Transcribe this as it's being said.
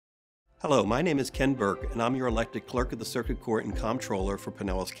Hello, my name is Ken Burke, and I'm your elected Clerk of the Circuit Court and Comptroller for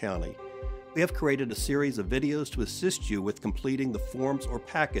Pinellas County. We have created a series of videos to assist you with completing the forms or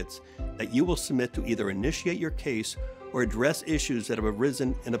packets that you will submit to either initiate your case or address issues that have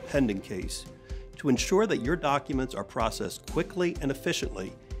arisen in a pending case. To ensure that your documents are processed quickly and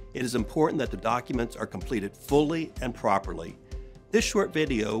efficiently, it is important that the documents are completed fully and properly. This short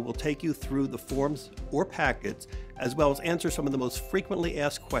video will take you through the forms or packets as well as answer some of the most frequently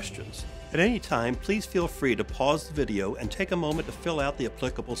asked questions. At any time, please feel free to pause the video and take a moment to fill out the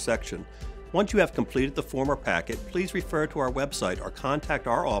applicable section. Once you have completed the form or packet, please refer to our website or contact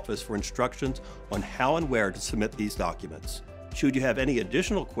our office for instructions on how and where to submit these documents. Should you have any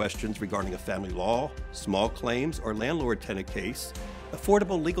additional questions regarding a family law, small claims, or landlord-tenant case,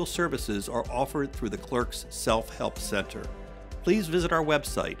 affordable legal services are offered through the Clerk's Self-Help Center. Please visit our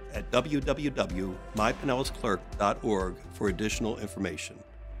website at www.mypinellasclerk.org for additional information.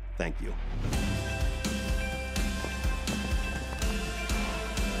 Thank you.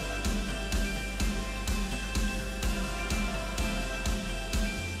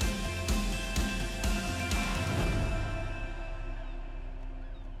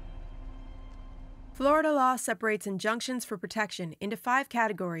 Florida law separates injunctions for protection into 5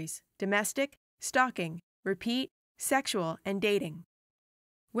 categories: domestic, stalking, repeat, sexual, and dating.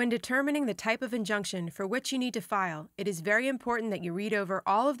 When determining the type of injunction for which you need to file, it is very important that you read over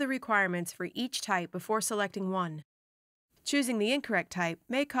all of the requirements for each type before selecting one. Choosing the incorrect type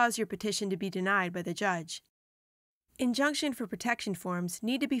may cause your petition to be denied by the judge. Injunction for protection forms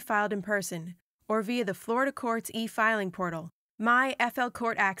need to be filed in person or via the Florida Courts e-filing portal,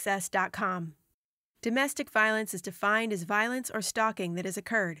 myflcourtaccess.com. Domestic violence is defined as violence or stalking that has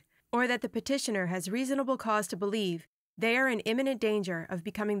occurred, or that the petitioner has reasonable cause to believe they are in imminent danger of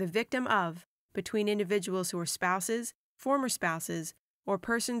becoming the victim of, between individuals who are spouses, former spouses, or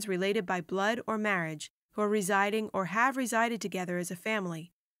persons related by blood or marriage who are residing or have resided together as a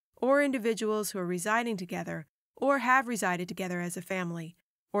family, or individuals who are residing together or have resided together as a family,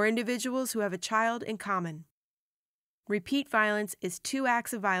 or individuals who have a child in common. Repeat violence is 2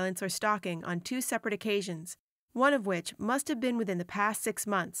 acts of violence or stalking on 2 separate occasions, one of which must have been within the past 6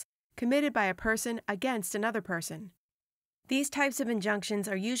 months, committed by a person against another person. These types of injunctions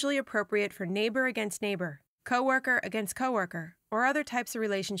are usually appropriate for neighbor against neighbor, coworker against coworker, or other types of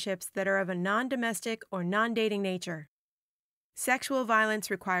relationships that are of a non-domestic or non-dating nature. Sexual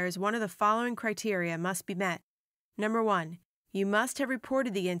violence requires one of the following criteria must be met. Number 1, you must have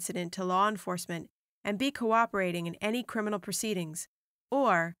reported the incident to law enforcement and be cooperating in any criminal proceedings.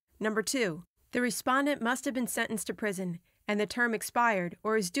 Or, number 2, the respondent must have been sentenced to prison and the term expired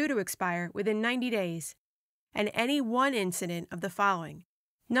or is due to expire within 90 days, and any one incident of the following.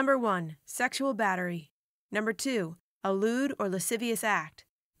 Number 1, sexual battery. Number 2, a lewd or lascivious act,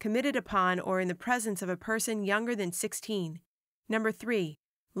 committed upon or in the presence of a person younger than 16. Number 3,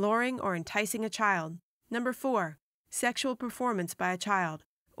 luring or enticing a child. Number 4, sexual performance by a child.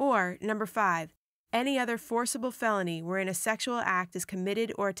 Or, number 5, any other forcible felony wherein a sexual act is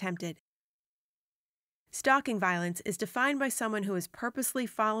committed or attempted. Stalking violence is defined by someone who is purposely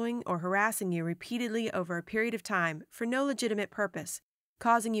following or harassing you repeatedly over a period of time for no legitimate purpose,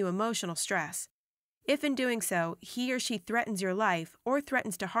 causing you emotional stress. If in doing so, he or she threatens your life or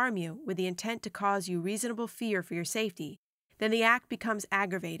threatens to harm you with the intent to cause you reasonable fear for your safety, then the act becomes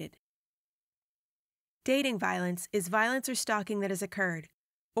aggravated. Dating violence is violence or stalking that has occurred,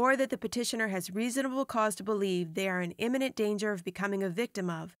 or that the petitioner has reasonable cause to believe they are in imminent danger of becoming a victim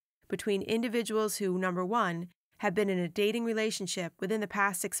of, between individuals who, number 1, have been in a dating relationship within the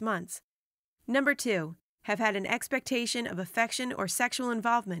past 6 months, number 2, have had an expectation of affection or sexual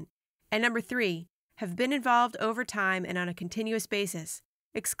involvement, and number 3, have been involved over time and on a continuous basis,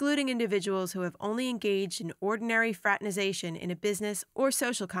 excluding individuals who have only engaged in ordinary fraternization in a business or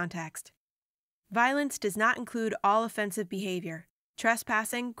social context. Violence does not include all offensive behavior.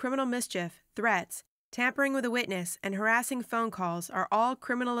 Trespassing, criminal mischief, threats, tampering with a witness, and harassing phone calls are all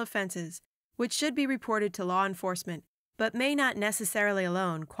criminal offenses, which should be reported to law enforcement, but may not necessarily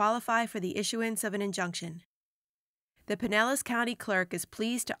alone qualify for the issuance of an injunction. The Pinellas County Clerk is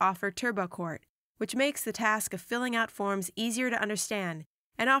pleased to offer TurboCourt, which makes the task of filling out forms easier to understand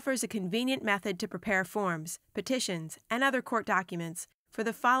and offers a convenient method to prepare forms, petitions, and other court documents for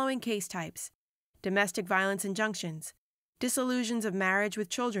the following case types: domestic violence injunctions, dissolutions of marriage with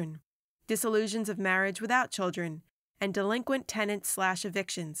children, dissolutions of marriage without children, and delinquent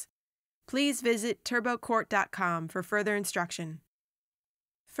tenant/evictions. Please visit turbocourt.com for further instruction.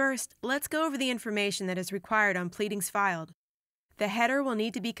 First, let's go over the information that is required on pleadings filed. The header will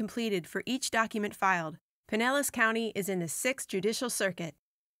need to be completed for each document filed. Pinellas County is in the 6th Judicial Circuit.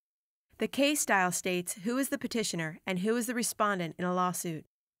 The case style states who is the petitioner and who is the respondent in a lawsuit.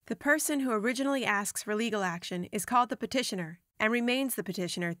 The person who originally asks for legal action is called the petitioner and remains the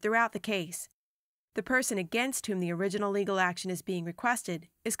petitioner throughout the case. The person against whom the original legal action is being requested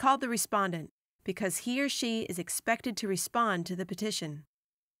is called the respondent because he or she is expected to respond to the petition.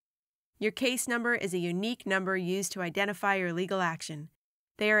 Your case number is a unique number used to identify your legal action.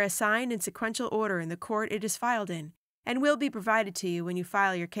 They are assigned in sequential order in the court it is filed in and will be provided to you when you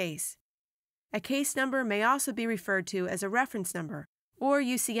file your case. A case number may also be referred to as a reference number or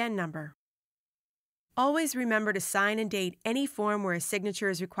UCN number. Always remember to sign and date any form where a signature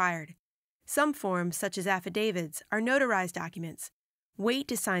is required. Some forms, such as affidavits, are notarized documents. Wait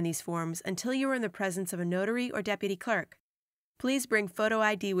to sign these forms until you are in the presence of a notary or deputy clerk. Please bring photo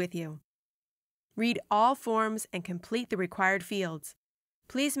ID with you. Read all forms and complete the required fields.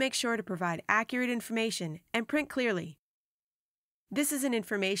 Please make sure to provide accurate information and print clearly. This is an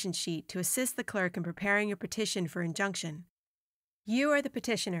information sheet to assist the clerk in preparing your petition for injunction. You are the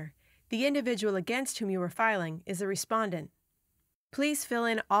petitioner. The individual against whom you are filing is the respondent. Please fill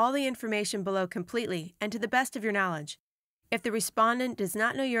in all the information below completely and to the best of your knowledge. If the respondent does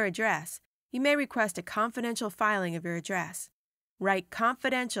not know your address, you may request a confidential filing of your address. Write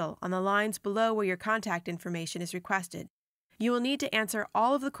 "confidential" on the lines below where your contact information is requested. You will need to answer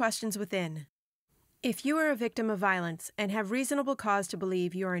all of the questions within. If you are a victim of violence and have reasonable cause to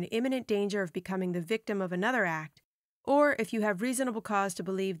believe you are in imminent danger of becoming the victim of another act, or if you have reasonable cause to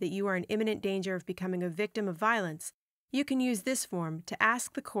believe that you are in imminent danger of becoming a victim of violence, you can use this form to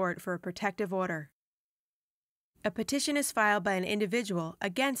ask the court for a protective order. A petition is filed by an individual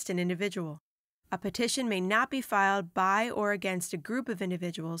against an individual. A petition may not be filed by or against a group of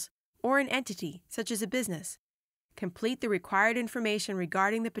individuals or an entity, such as a business. Complete the required information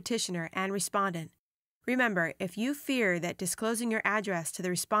regarding the petitioner and respondent. Remember, if you fear that disclosing your address to the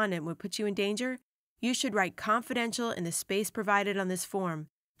respondent would put you in danger, you should write "confidential" in the space provided on this form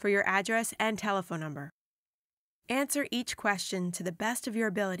for your address and telephone number. Answer each question to the best of your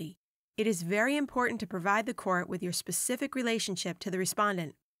ability. It is very important to provide the court with your specific relationship to the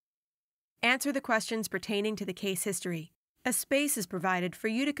respondent. Answer the questions pertaining to the case history. A space is provided for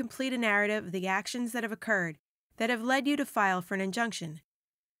you to complete a narrative of the actions that have occurred that have led you to file for an injunction.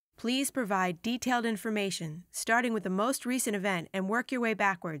 Please provide detailed information, starting with the most recent event and work your way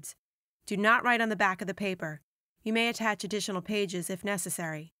backwards. Do not write on the back of the paper. You may attach additional pages if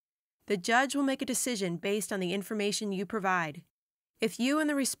necessary. The judge will make a decision based on the information you provide. If you and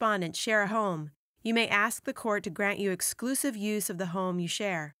the respondent share a home, you may ask the court to grant you exclusive use of the home you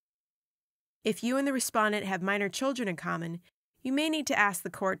share. If you and the respondent have minor children in common, you may need to ask the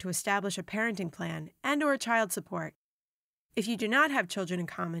court to establish a parenting plan and/or child support. If you do not have children in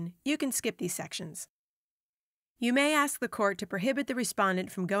common, you can skip these sections. You may ask the court to prohibit the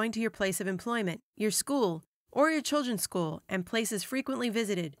respondent from going to your place of employment, your school, or your children's school and places frequently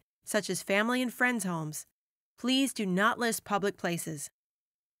visited, such as family and friends' homes. Please do not list public places.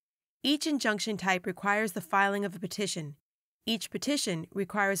 Each injunction type requires the filing of a petition. Each petition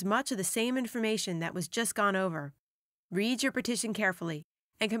requires much of the same information that was just gone over. Read your petition carefully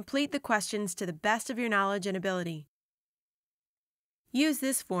and complete the questions to the best of your knowledge and ability. Use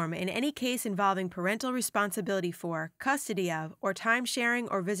this form in any case involving parental responsibility for, custody of, or time sharing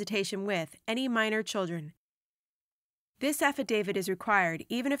or visitation with any minor children. This affidavit is required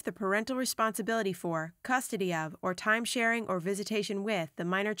even if the parental responsibility for, custody of, or time sharing or visitation with the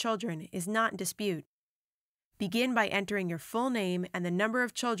minor children is not in dispute. Begin by entering your full name and the number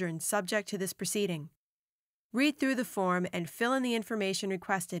of children subject to this proceeding. Read through the form and fill in the information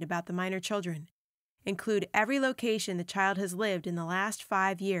requested about the minor children. Include every location the child has lived in the last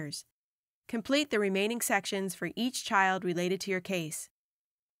 5 years. Complete the remaining sections for each child related to your case.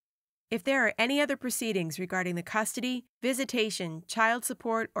 If there are any other proceedings regarding the custody, visitation, child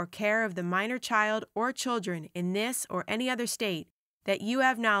support, or care of the minor child or children in this or any other state that you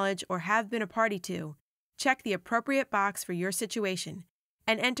have knowledge or have been a party to, check the appropriate box for your situation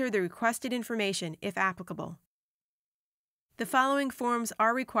and enter the requested information if applicable. The following forms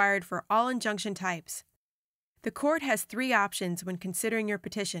are required for all injunction types. The court has 3 options when considering your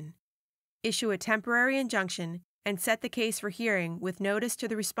petition: issue a temporary injunction and set the case for hearing with notice to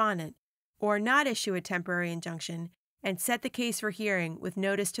the respondent, or not issue a temporary injunction and set the case for hearing with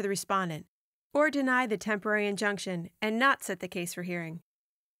notice to the respondent, or deny the temporary injunction and not set the case for hearing.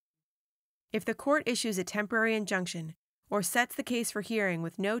 If the court issues a temporary injunction or sets the case for hearing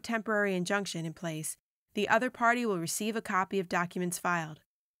with no temporary injunction in place, the other party will receive a copy of documents filed.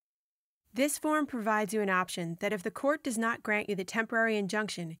 This form provides you an option that if the court does not grant you the temporary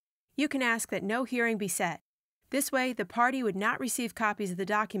injunction, you can ask that no hearing be set. This way, the party would not receive copies of the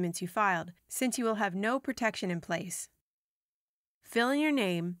documents you filed, since you will have no protection in place. Fill in your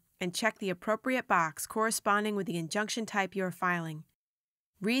name and check the appropriate box corresponding with the injunction type you are filing.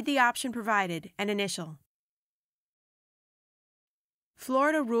 Read the option provided and initial.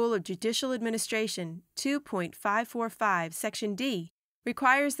 Florida Rule of Judicial Administration 2.545 Section D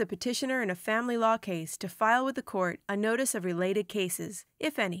requires the petitioner in a family law case to file with the court a notice of related cases,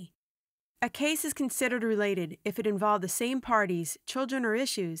 if any. A case is considered related if it involved the same parties, children, or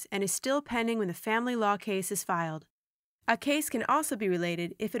issues and is still pending when the family law case is filed. A case can also be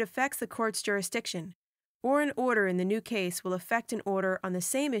related if it affects the court's jurisdiction, or an order in the new case will affect an order on the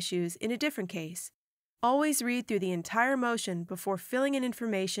same issues in a different case. Always read through the entire motion before filling in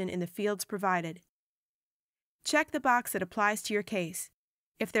information in the fields provided. Check the box that applies to your case.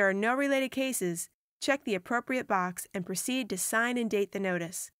 If there are no related cases, check the appropriate box and proceed to sign and date the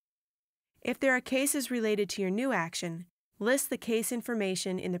notice. If there are cases related to your new action, list the case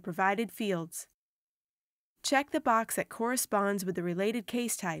information in the provided fields. Check the box that corresponds with the related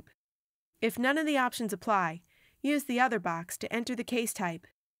case type. If none of the options apply, use the other box to enter the case type.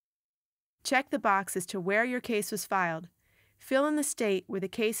 Check the box as to where your case was filed. Fill in the state where the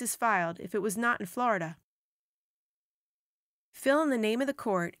case is filed if it was not in Florida. Fill in the name of the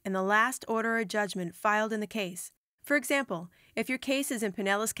court and the last order or judgment filed in the case. For example, if your case is in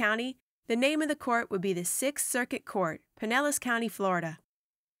Pinellas County, the name of the court would be the 6th Circuit Court, Pinellas County, Florida.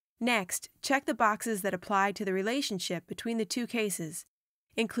 Next, check the boxes that apply to the relationship between the two cases.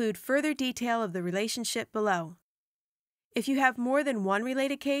 Include further detail of the relationship below. If you have more than one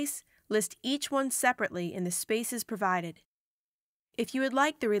related case, list each one separately in the spaces provided. If you would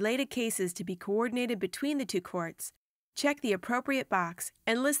like the related cases to be coordinated between the two courts, check the appropriate box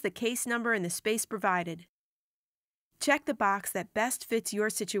and list the case number in the space provided. Check the box that best fits your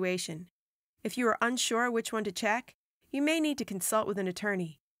situation. If you are unsure which one to check, you may need to consult with an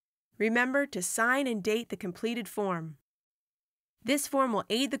attorney. Remember to sign and date the completed form. This form will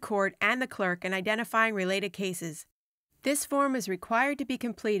aid the court and the clerk in identifying related cases. This form is required to be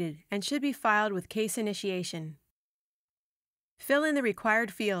completed and should be filed with case initiation. Fill in the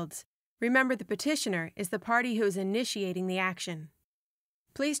required fields. Remember, the petitioner is the party who is initiating the action.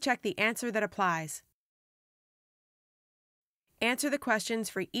 Please check the answer that applies. Answer the questions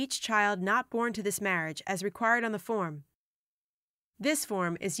for each child not born to this marriage as required on the form. This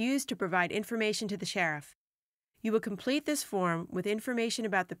form is used to provide information to the sheriff. You will complete this form with information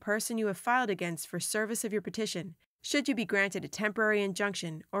about the person you have filed against for service of your petition, should you be granted a temporary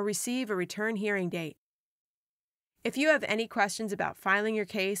injunction or receive a return hearing date. If you have any questions about filing your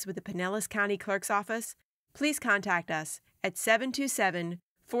case with the Pinellas County Clerk's Office, please contact us at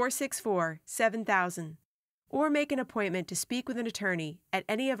 727-464-7000 or make an appointment to speak with an attorney at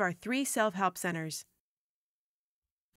any of our 3 self-help centers.